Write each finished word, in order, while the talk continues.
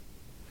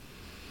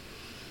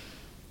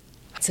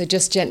So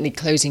just gently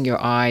closing your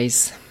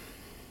eyes,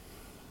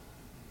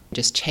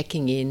 just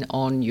checking in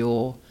on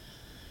your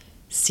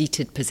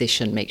seated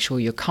position. Make sure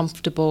you're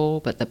comfortable,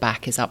 but the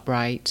back is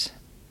upright.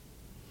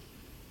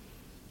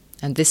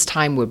 And this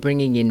time we're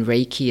bringing in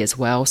Reiki as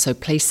well, so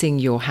placing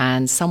your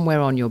hands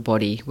somewhere on your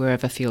body,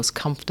 wherever feels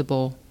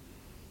comfortable.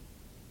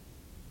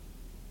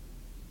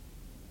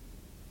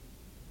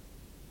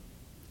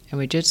 And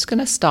we're just going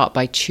to start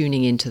by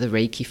tuning into the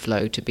Reiki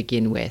flow to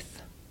begin with.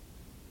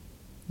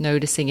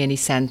 Noticing any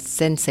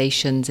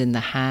sensations in the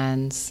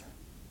hands.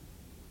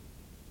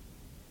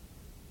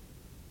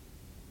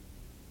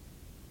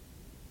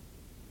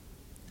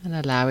 And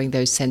allowing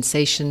those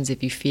sensations,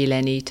 if you feel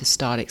any, to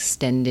start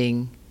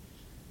extending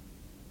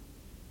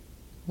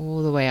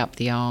all the way up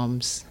the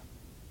arms,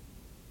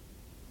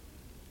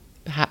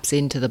 perhaps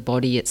into the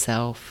body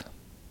itself.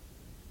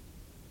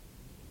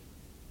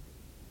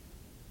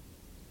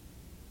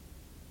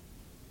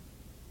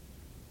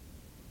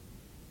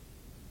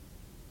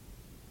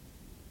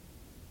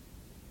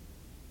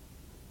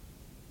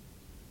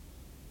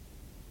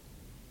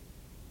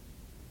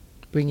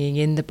 Bringing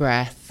in the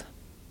breath,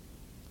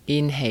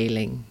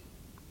 inhaling,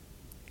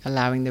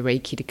 allowing the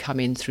Reiki to come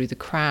in through the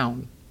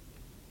crown.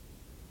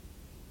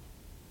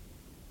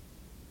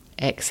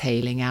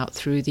 Exhaling out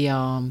through the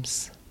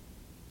arms,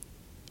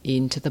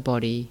 into the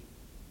body.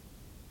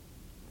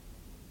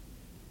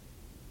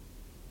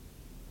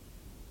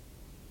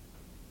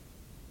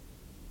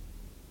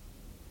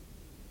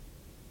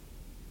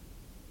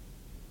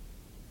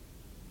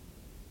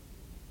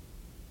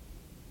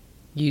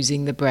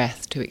 Using the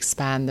breath to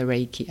expand the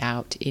Reiki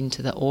out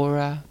into the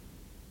aura.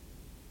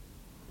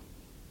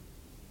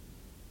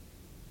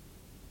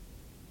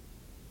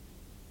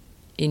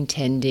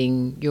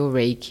 Intending your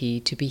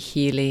Reiki to be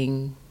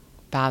healing,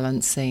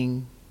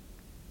 balancing,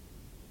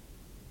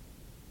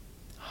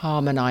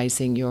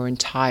 harmonizing your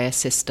entire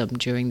system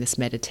during this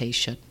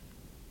meditation.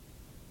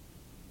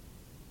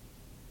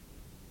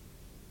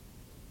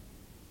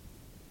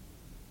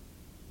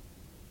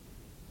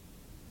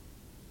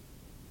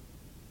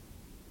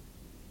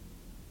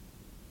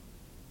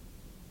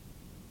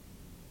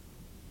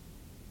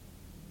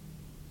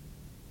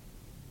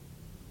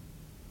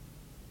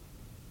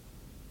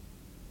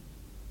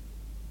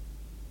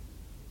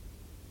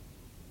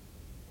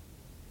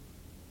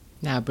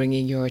 Now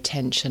bringing your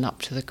attention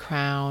up to the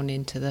crown,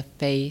 into the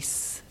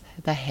face,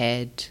 the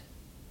head,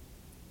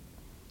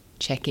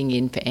 checking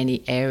in for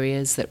any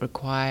areas that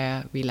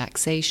require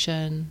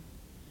relaxation,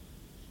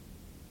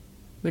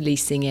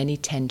 releasing any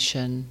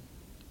tension.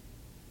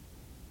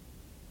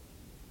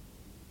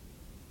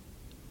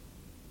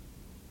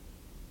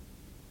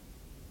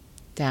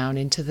 Down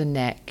into the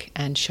neck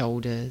and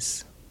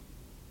shoulders.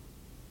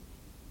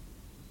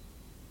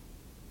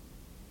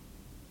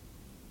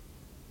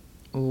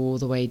 All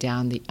the way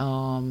down the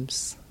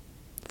arms,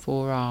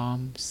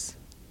 forearms,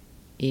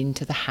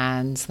 into the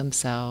hands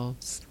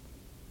themselves.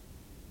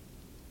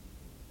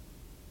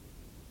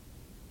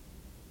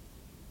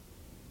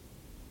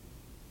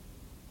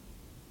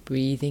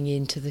 Breathing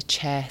into the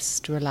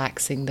chest,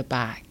 relaxing the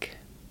back.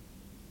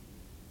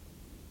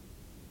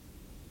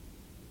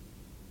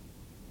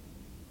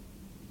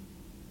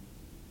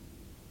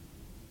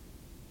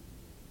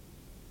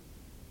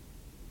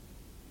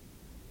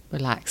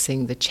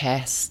 Relaxing the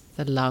chest,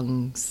 the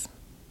lungs,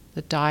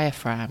 the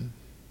diaphragm.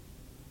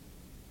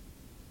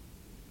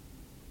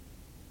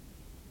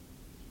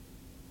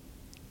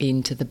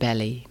 Into the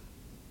belly.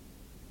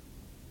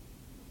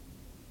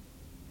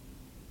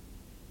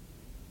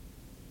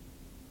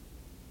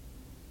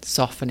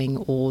 Softening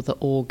all the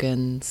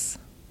organs,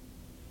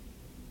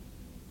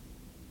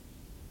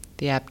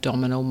 the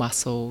abdominal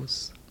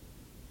muscles,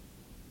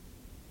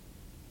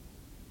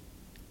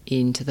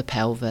 into the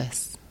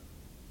pelvis.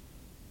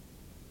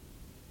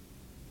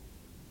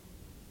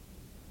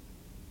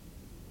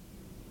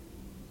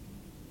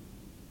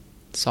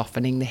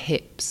 Softening the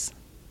hips,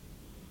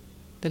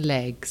 the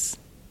legs,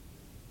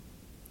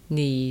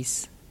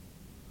 knees,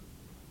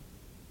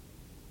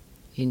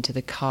 into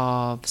the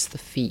calves, the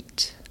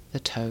feet, the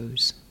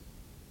toes.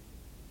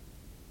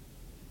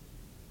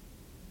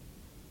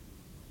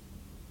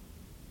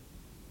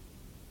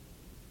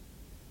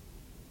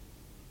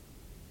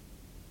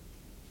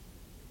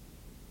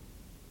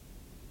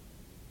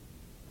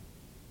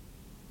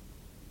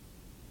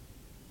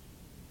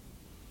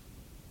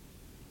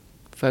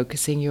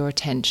 Focusing your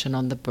attention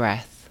on the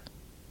breath,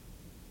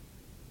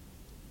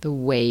 the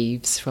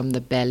waves from the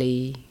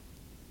belly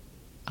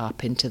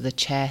up into the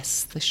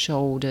chest, the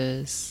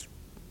shoulders,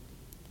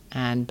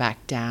 and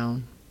back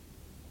down.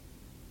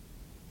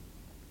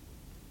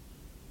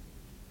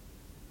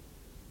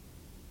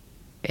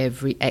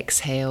 Every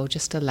exhale,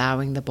 just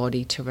allowing the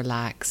body to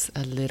relax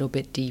a little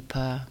bit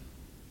deeper.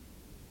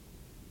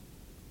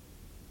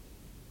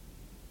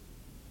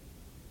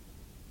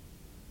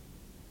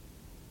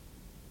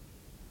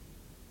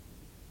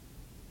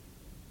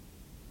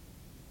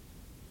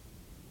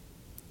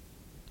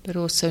 But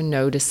also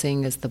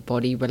noticing as the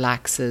body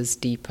relaxes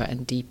deeper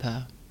and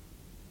deeper,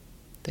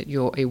 that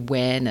your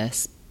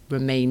awareness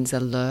remains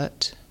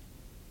alert,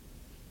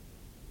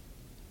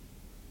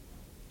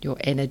 Your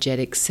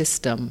energetic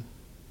system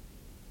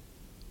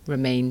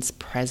remains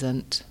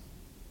present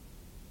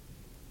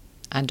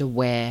and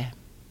aware,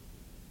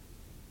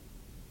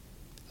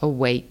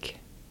 awake.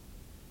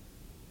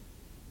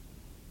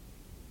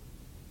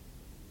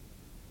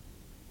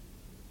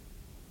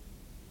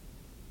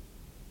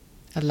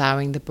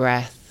 Allowing the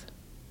breath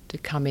to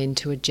come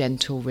into a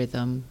gentle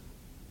rhythm.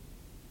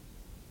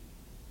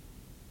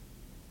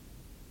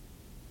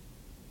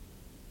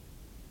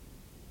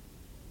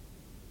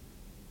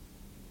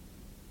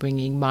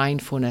 Bringing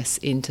mindfulness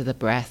into the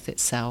breath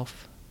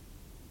itself.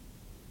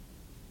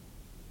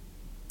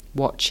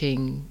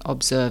 Watching,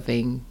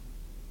 observing,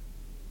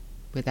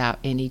 without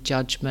any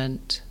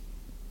judgment.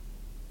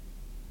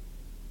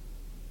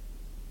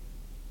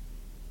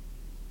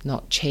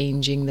 Not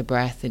changing the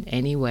breath in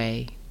any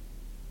way.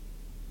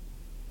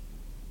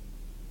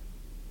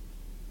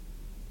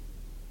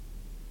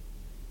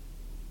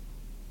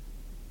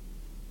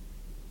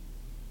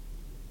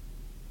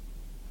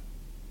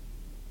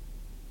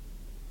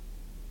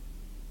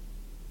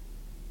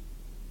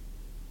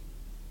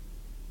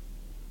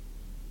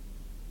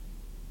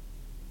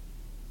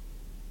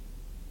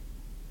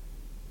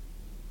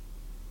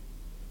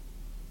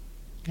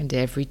 And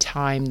every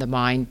time the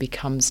mind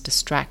becomes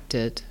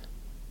distracted,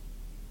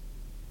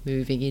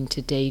 moving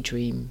into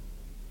daydream,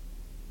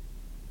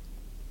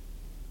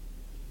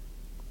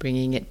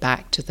 bringing it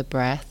back to the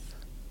breath,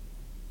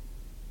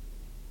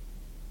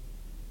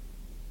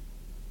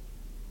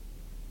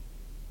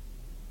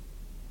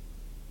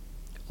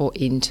 or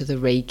into the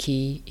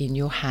Reiki in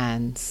your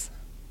hands.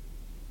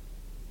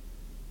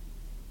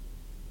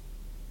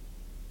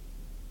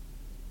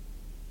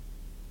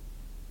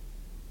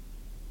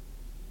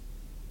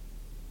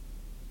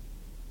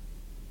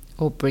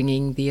 Or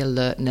bringing the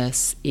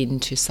alertness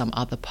into some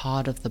other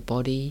part of the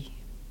body.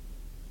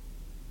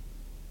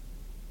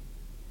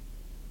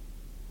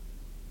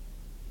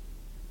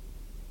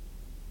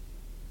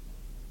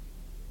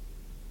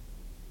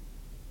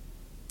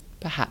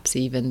 Perhaps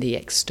even the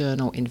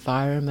external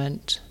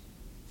environment,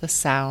 the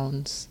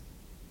sounds,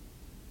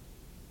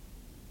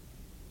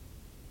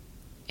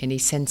 any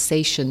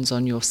sensations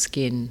on your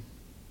skin.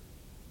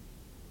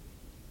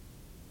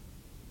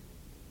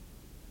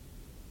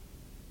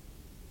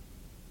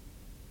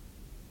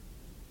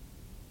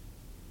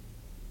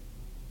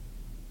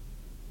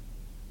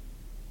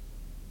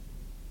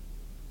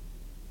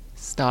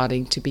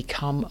 Starting to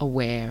become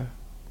aware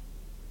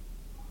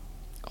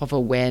of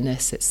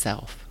awareness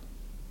itself.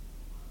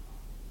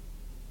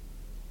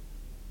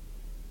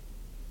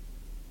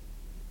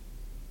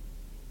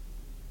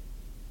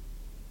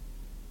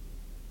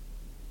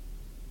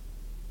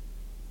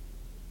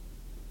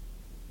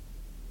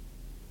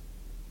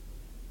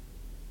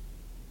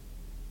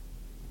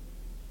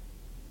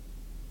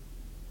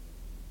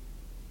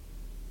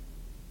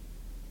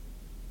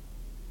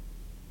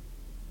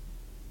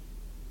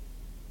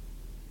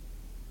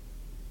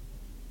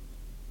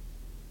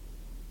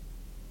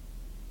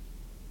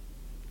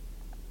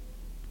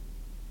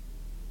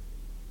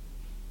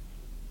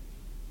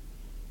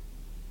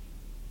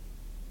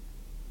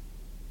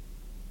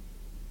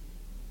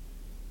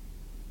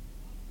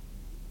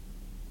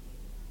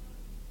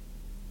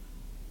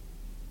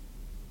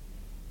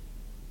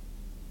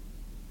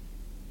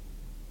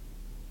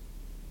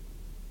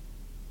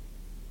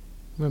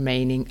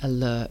 Remaining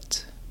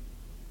alert,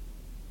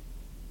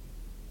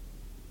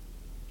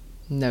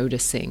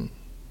 noticing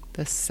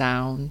the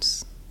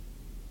sounds,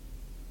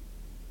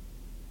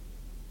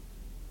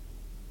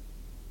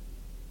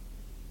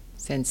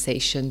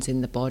 sensations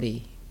in the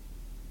body.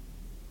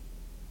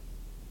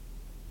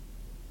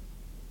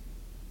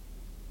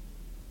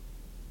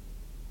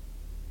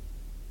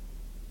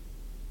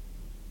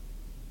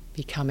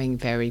 Becoming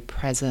very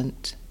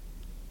present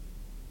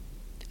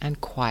and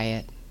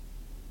quiet.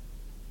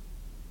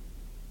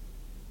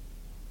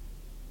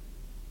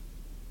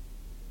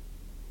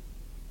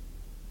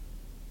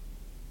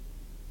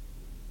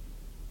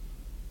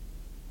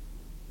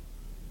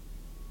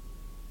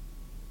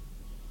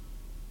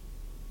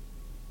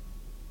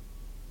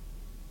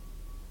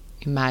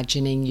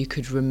 Imagining you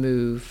could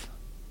remove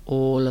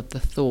all of the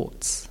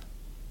thoughts,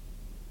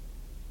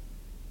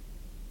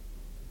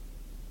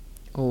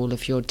 all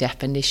of your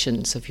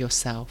definitions of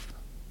yourself.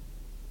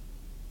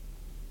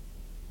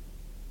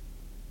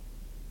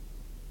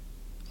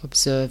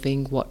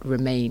 Observing what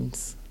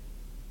remains.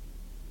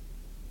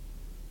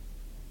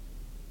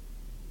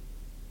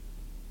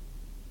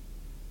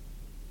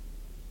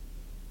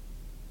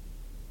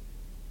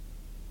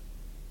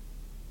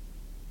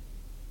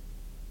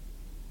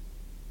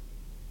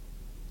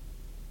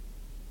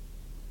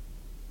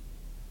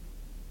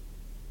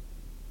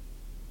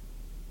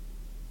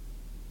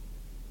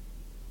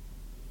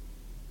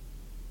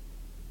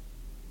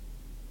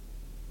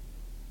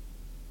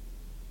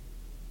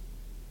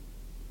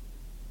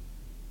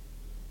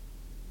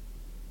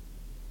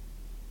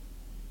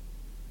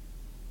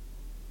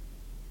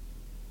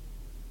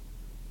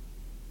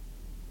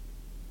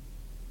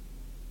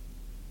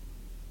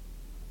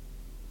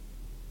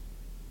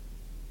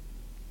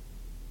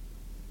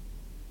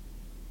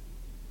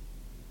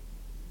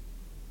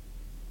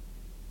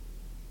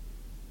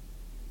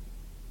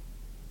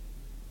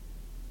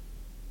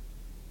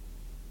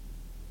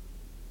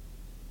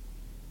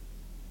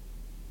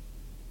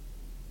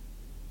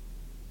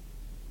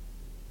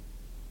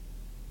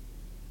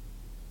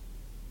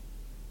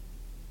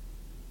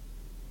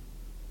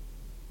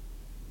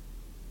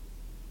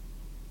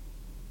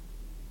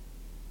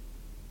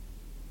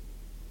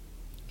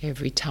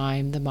 Every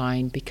time the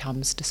mind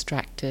becomes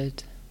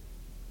distracted,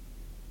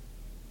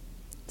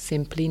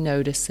 simply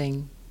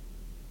noticing,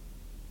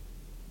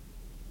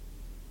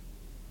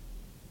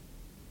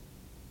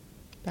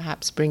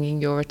 perhaps bringing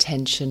your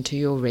attention to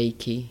your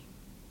Reiki,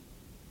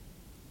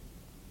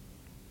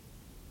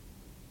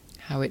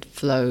 how it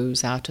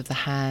flows out of the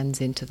hands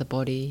into the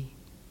body.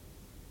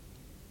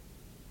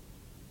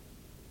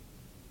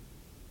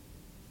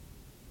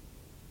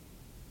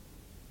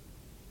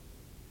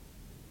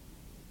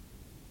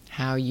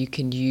 How you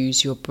can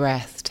use your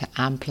breath to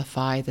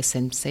amplify the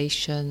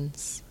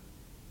sensations.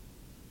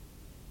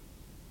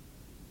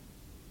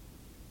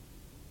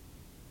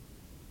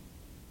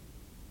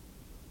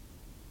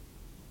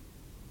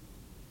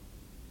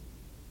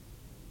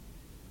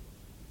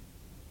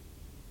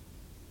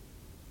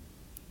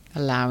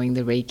 Allowing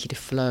the Reiki to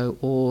flow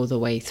all the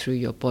way through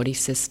your body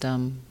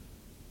system,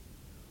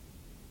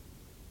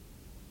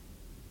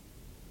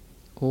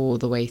 all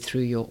the way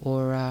through your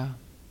aura.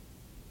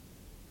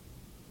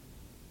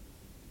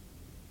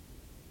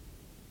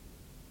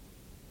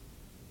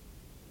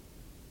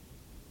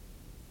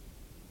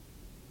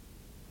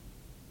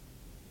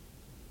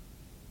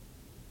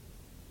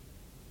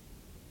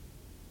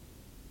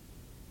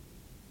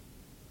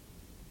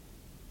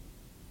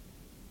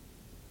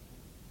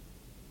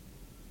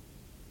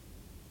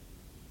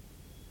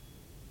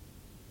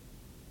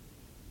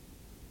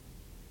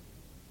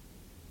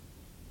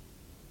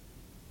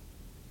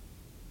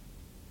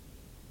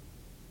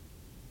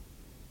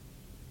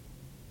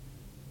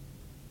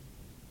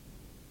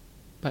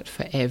 But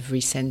for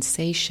every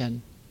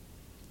sensation,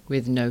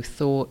 with no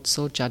thoughts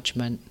or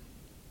judgment,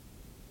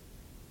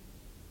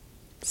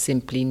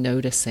 simply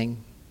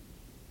noticing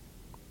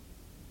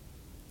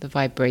the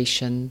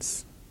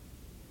vibrations,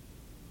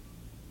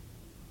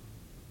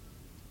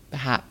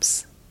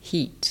 perhaps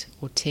heat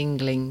or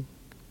tingling,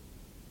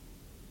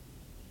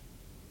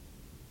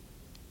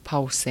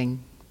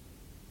 pulsing.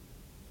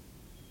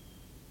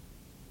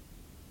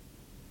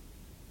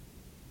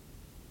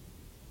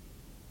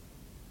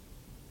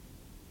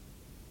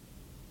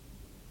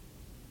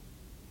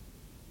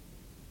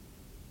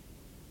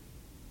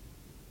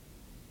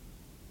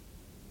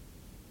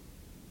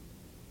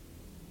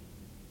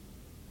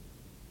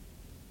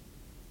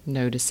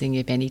 Noticing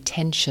if any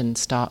tension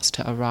starts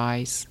to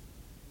arise,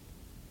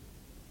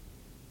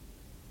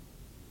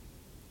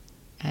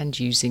 and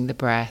using the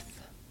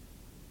breath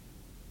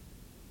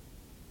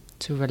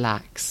to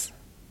relax,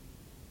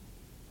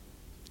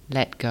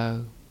 let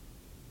go,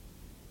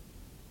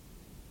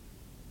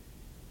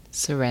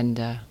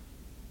 surrender.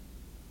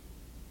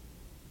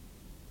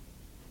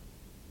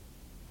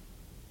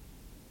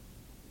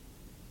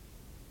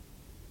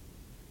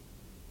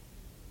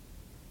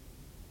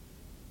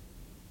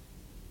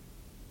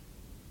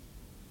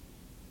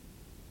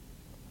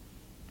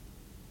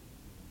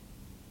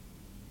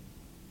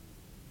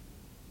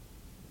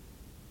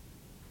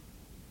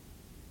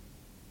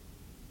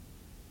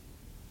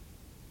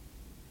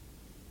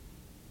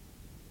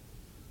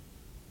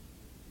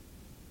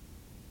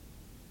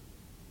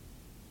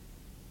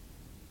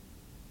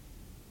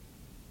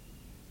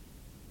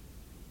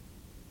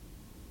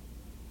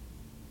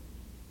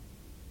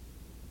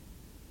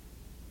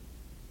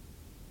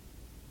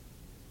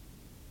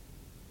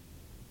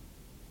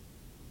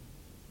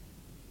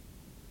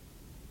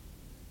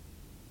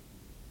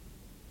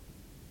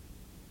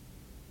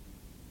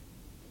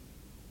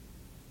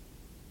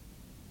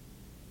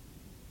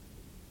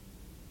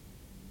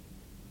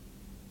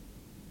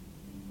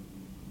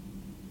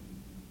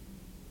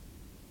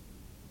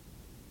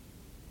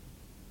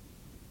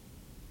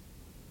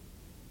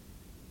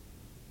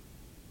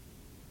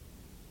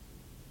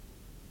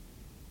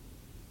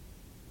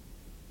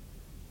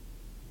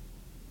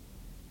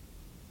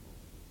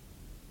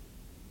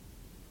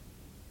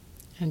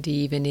 And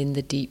even in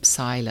the deep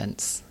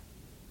silence,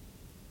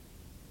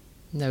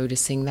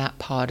 noticing that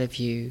part of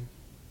you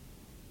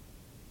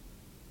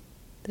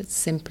that's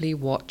simply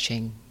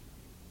watching,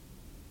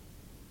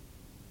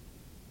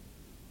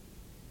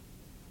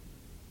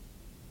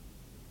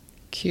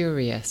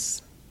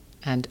 curious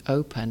and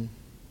open.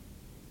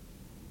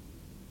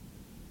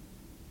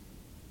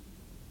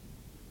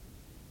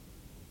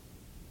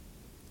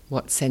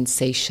 What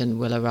sensation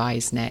will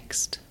arise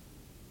next?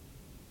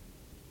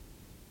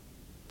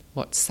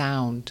 What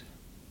sound?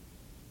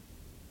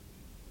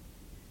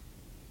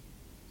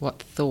 What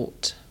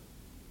thought?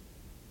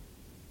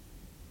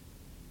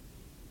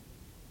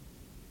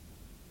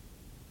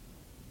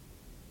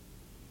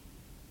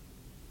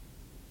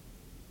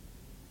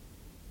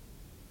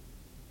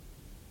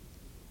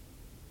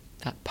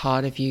 That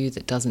part of you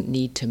that doesn't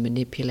need to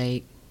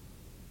manipulate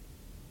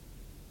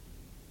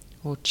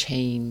or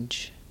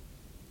change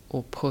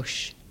or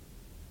push.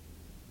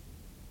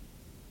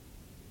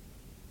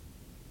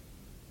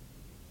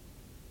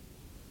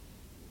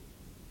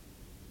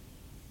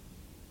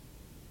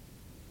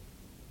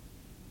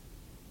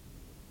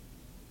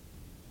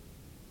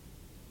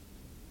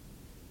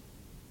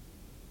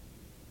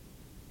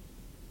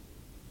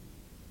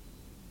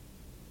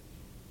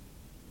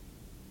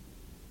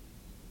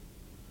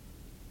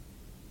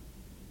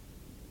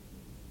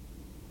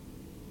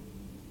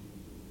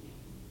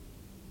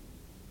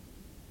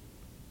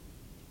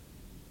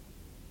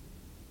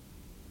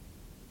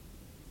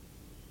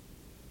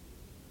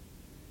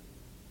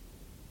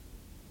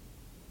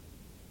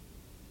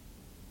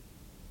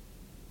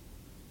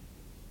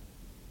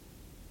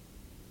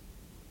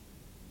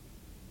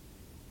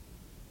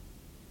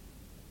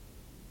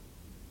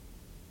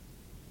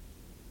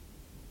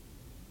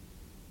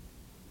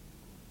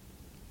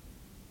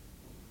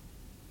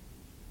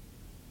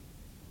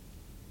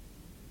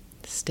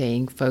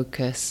 staying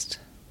focused,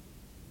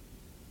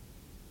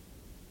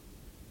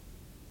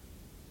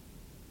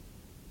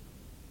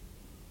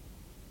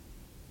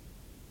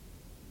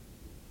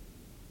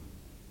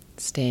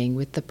 staying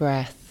with the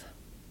breath.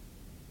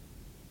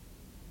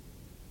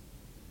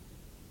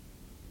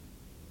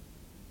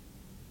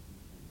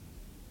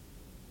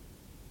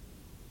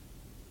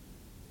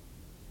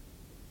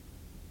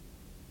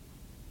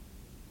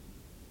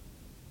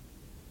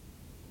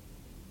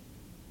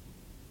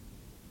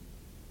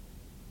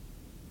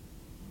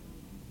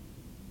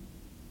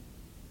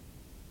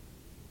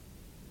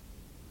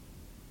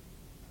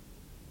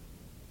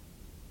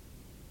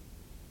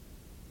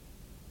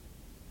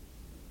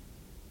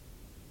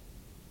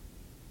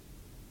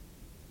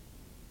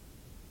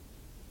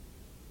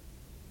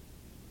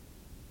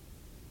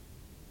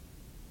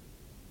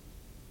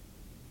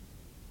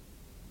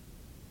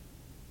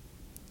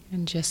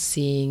 And just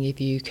seeing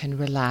if you can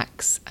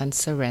relax and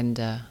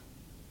surrender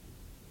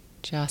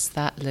just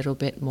that little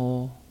bit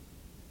more.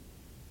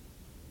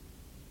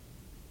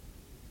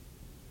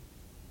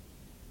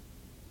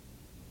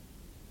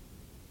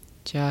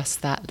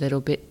 Just that little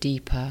bit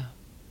deeper.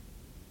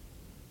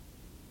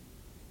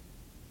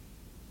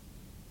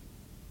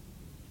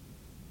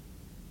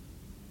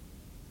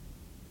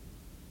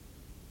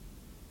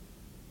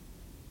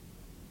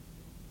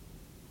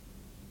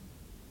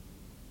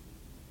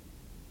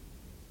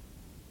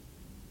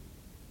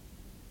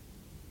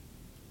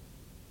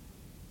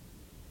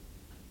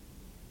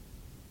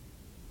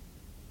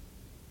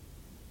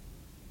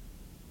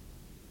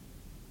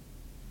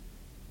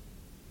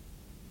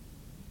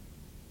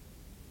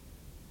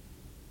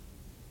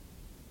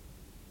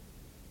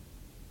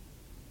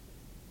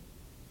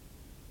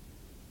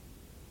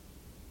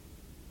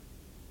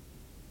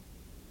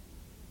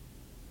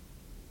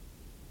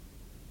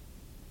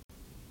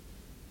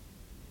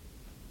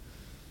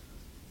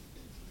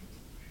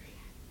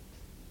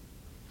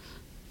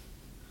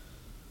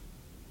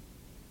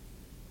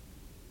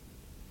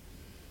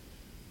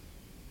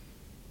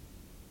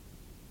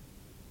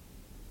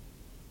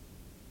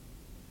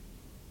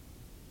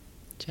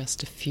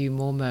 Just a few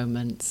more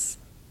moments.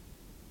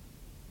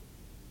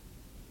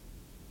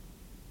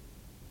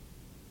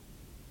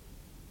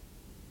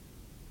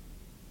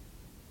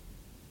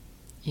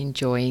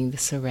 Enjoying the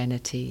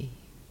serenity.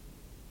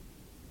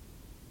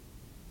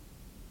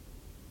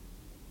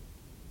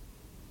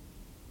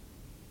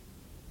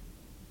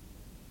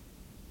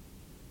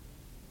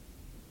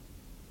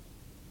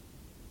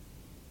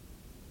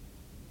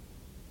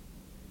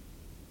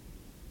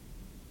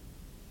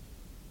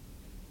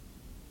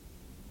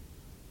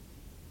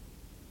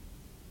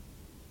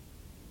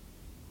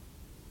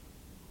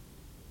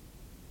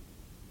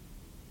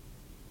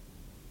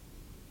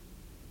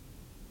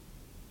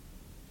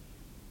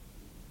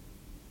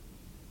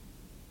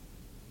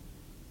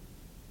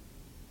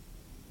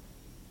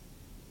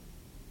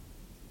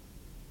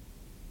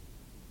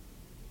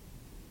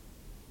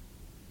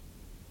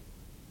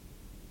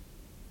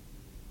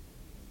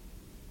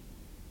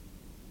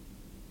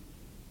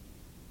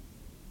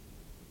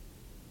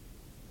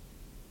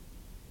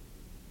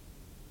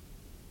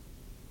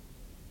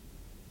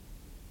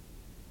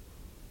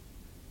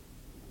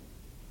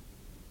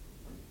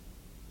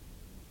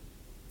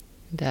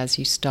 And as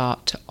you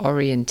start to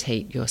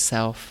orientate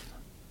yourself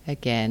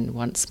again,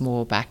 once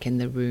more back in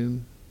the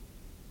room,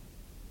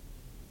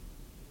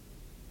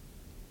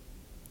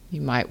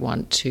 you might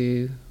want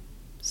to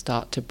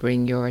start to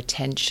bring your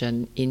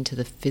attention into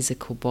the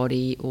physical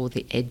body or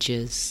the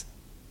edges,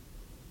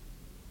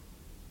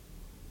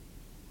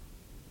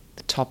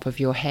 the top of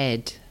your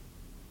head,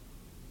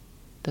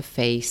 the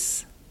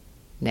face,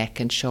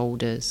 neck and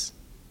shoulders.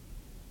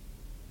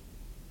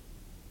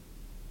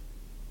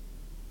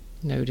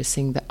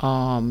 Noticing the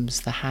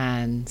arms, the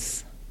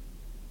hands,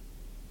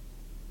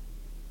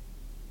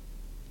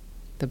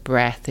 the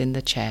breath in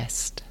the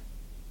chest,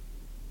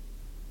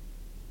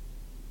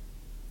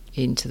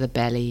 into the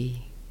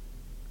belly,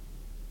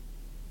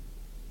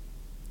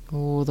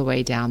 all the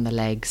way down the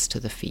legs to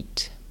the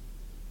feet.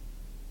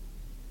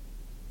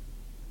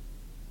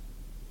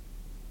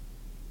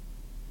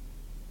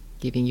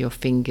 Giving your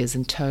fingers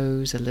and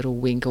toes a little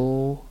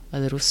wiggle, a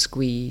little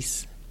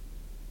squeeze.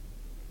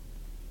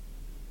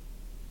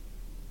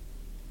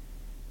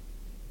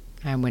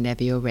 And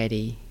whenever you're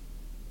ready,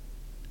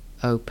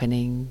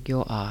 opening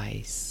your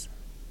eyes.